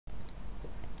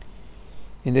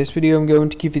In this video, I'm going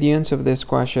to give you the answer of this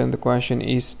question. The question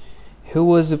is, who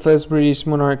was the first British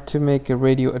monarch to make a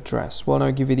radio address? Well,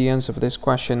 I'll give you the answer for this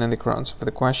question, and the correct answer for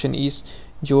the question is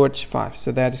George V.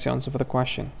 So that is the answer for the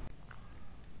question.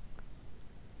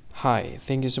 Hi,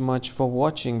 thank you so much for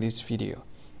watching this video.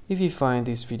 If you find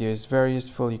this video is very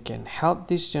useful, you can help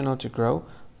this channel to grow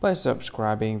by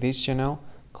subscribing this channel.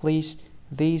 Click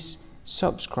this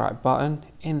subscribe button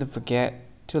and don't forget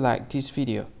to like this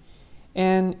video.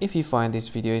 And if you find this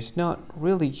video is not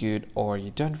really good, or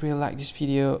you don't really like this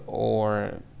video,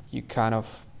 or you kind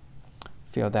of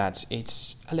feel that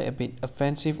it's a little bit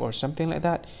offensive or something like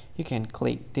that, you can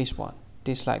click this one,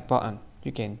 dislike button.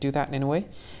 You can do that anyway.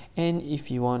 And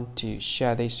if you want to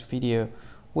share this video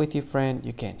with your friend,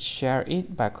 you can share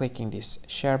it by clicking this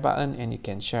share button, and you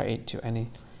can share it to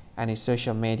any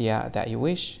social media that you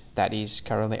wish that is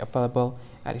currently available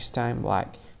at this time,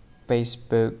 like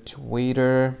Facebook,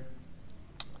 Twitter,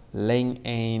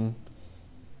 LinkedIn,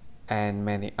 and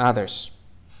many others,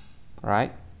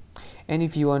 right? And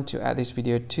if you want to add this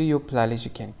video to your playlist,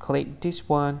 you can click this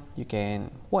one. You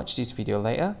can watch this video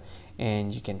later,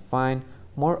 and you can find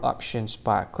more options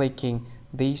by clicking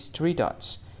these three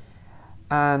dots.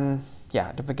 And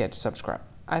yeah, don't forget to subscribe.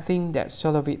 I think that's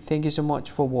all of it. Thank you so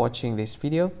much for watching this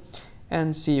video,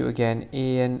 and see you again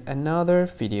in another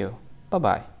video. Bye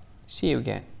bye. See you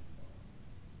again.